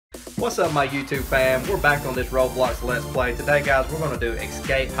What's up, my YouTube fam? We're back on this Roblox Let's Play. Today, guys, we're going to do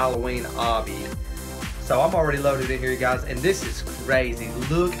Escape Halloween Obby. So I'm already loaded in here, guys, and this is crazy.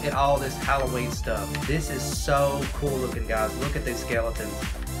 Look at all this Halloween stuff. This is so cool looking, guys. Look at these skeletons.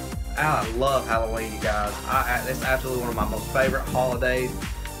 I love Halloween, you guys. It's absolutely one of my most favorite holidays.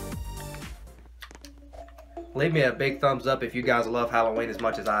 Leave me a big thumbs up if you guys love Halloween as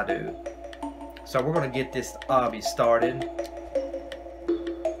much as I do. So we're going to get this obby started.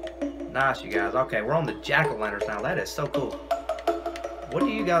 Nice, you guys. Okay, we're on the jack-o'-lanterns now. That is so cool. What do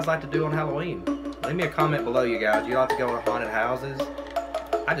you guys like to do on Halloween? Leave me a comment below, you guys. You like to go to haunted houses?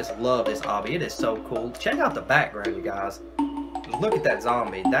 I just love this obby. It is so cool. Check out the background, you guys. Look at that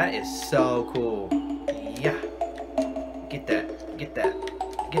zombie. That is so cool. Yeah. Get that. Get that.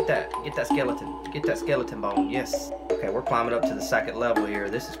 Get that. Get that skeleton. Get that skeleton bone. Yes. Okay, we're climbing up to the second level here.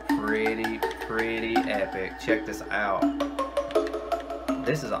 This is pretty epic. Check this out.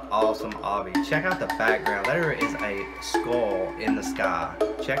 This is an awesome obby. Check out the background. There is a skull in the sky.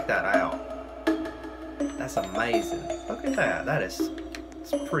 Check that out. That's amazing. Look at that. It's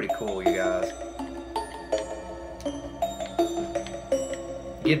pretty cool, you guys.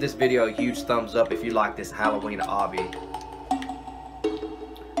 Give this video a huge thumbs up if you like this Halloween obby.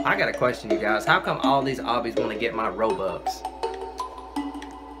 I got a question, you guys. How come all these obbies want to get my Robux?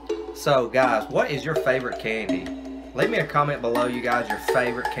 So, guys, what is your favorite candy? Leave me a comment below, you guys, your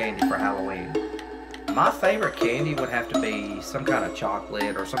favorite candy for Halloween. My favorite candy would have to be some kind of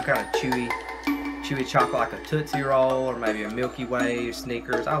chocolate or some kind of chewy chocolate, like a Tootsie Roll or maybe a Milky Way,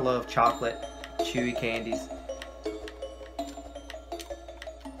 Snickers. I love chocolate, chewy candies.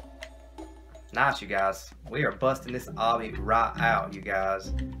 Nice, you guys. We are busting this obby right out, you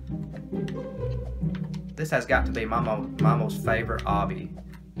guys. This has got to be my most favorite obby.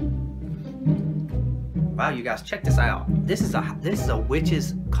 Wow, you guys, check this out. This is a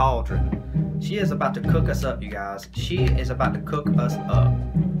witch's cauldron. She is about to cook us up, you guys. She is about to cook us up.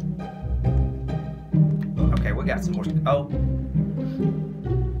 Okay, we got some more.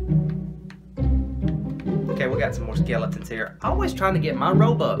 Okay, we got some more skeletons here. Always trying to get my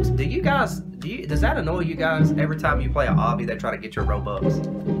Robux. Does that annoy you guys? Every time you play an obby, they try to get your Robux.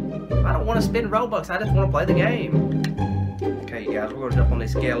 I don't want to spend Robux. I just want to play the game. Okay, you guys, we're gonna jump on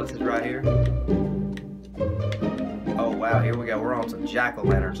these skeletons right here. Oh wow, here we go. We're on some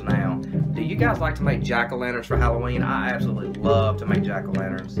jack-o'-lanterns now. Do you guys like to make jack-o'-lanterns for Halloween? I absolutely love to make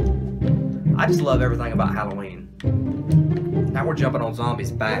jack-o'-lanterns. I just love everything about Halloween. Now we're jumping on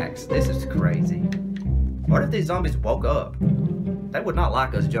zombies' backs. This is crazy. What if these zombies woke up? They would not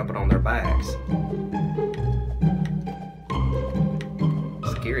like us jumping on their backs.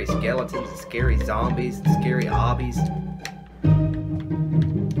 Scary skeletons, scary zombies, scary obbies.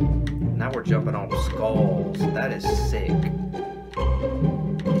 Now we're jumping on skulls. That is sick.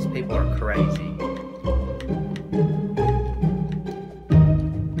 These people are crazy.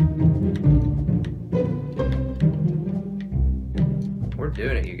 We're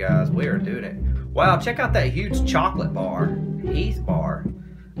doing it, you guys. We are doing it. Wow, check out that huge chocolate bar. Heath bar.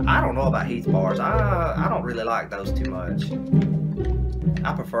 I don't know about Heath bars. I don't really like those too much.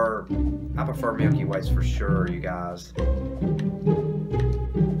 I prefer Milky Ways for sure, you guys.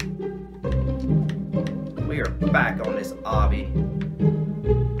 We are back on this obby.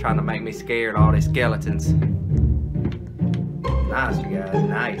 Trying to make me scared of all these skeletons. Nice, you guys,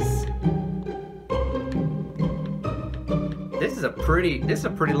 nice. This is a pretty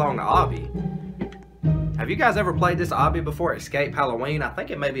long obby. Have you guys ever played this obby before, Escape Halloween? I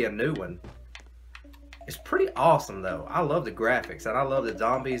think it may be a new one. It's pretty awesome though. I love the graphics and I love the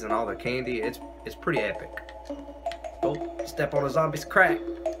zombies and all the candy. It's pretty epic. Oh, step on a zombie's crack.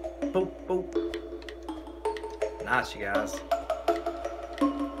 Boop, boop. Nice, you guys.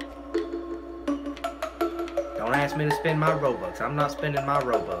 Don't ask me to spend my Robux. I'm not spending my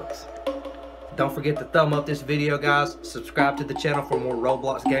Robux. Don't forget to thumb up this video, guys. Subscribe to the channel for more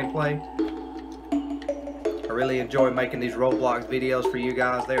Roblox gameplay. I really enjoy making these Roblox videos for you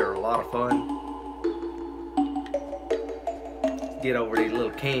guys. They are a lot of fun. Get over these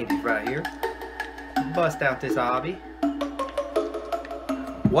little candies right here. Bust out this obby.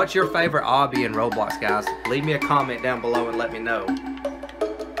 What's your favorite obby in Roblox, guys? Leave me a comment down below and let me know.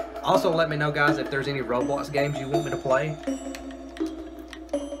 Also, let me know, guys, if there's any Roblox games you want me to play.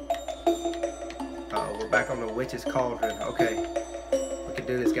 Uh-oh, we're back on the witch's cauldron. Okay, we can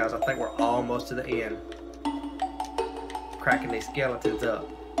do this, guys. I think we're almost to the end. Cracking these skeletons up.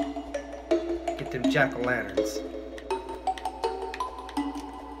 Get them jack-o'-lanterns.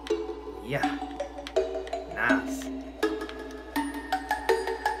 Yeah. Nice.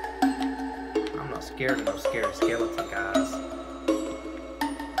 I'm not scared of no scary skeleton, guys.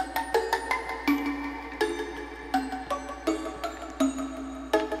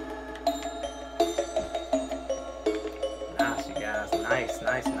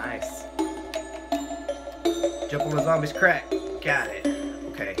 Nice, nice. Jump on the zombie's crack. Got it.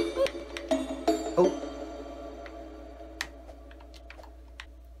 Okay. Oh.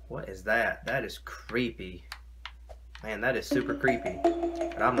 What is that? That is creepy. Man, that is super creepy.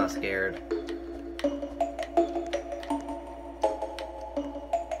 But I'm not scared.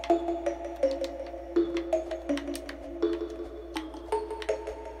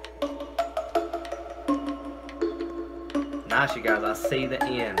 Nice, you guys. I see the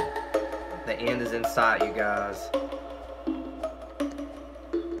end. The end is in sight, you guys.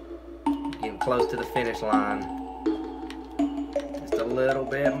 Getting close to the finish line. Just a little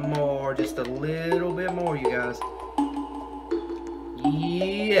bit more. Just a little bit more, you guys.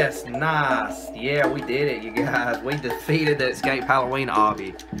 Yes, nice. Yeah, we did it, you guys. We defeated the Escape Halloween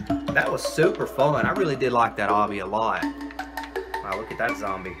Obby. That was super fun. I really did like that Obby a lot. Wow, look at that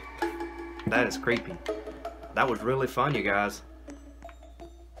zombie. That is creepy. That was really fun, you guys.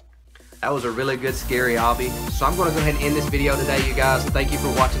 That was a really good scary Obby. So I'm going to go ahead and end this video today, you guys. Thank you for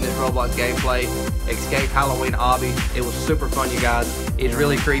watching this Roblox gameplay. Escape Halloween Obby. It was super fun, you guys. It's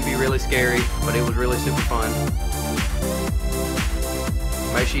really creepy, really scary, but it was really super fun.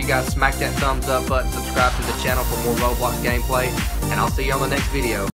 Make sure you guys smack that thumbs up button, subscribe to the channel for more Roblox gameplay, and I'll see you on the next video.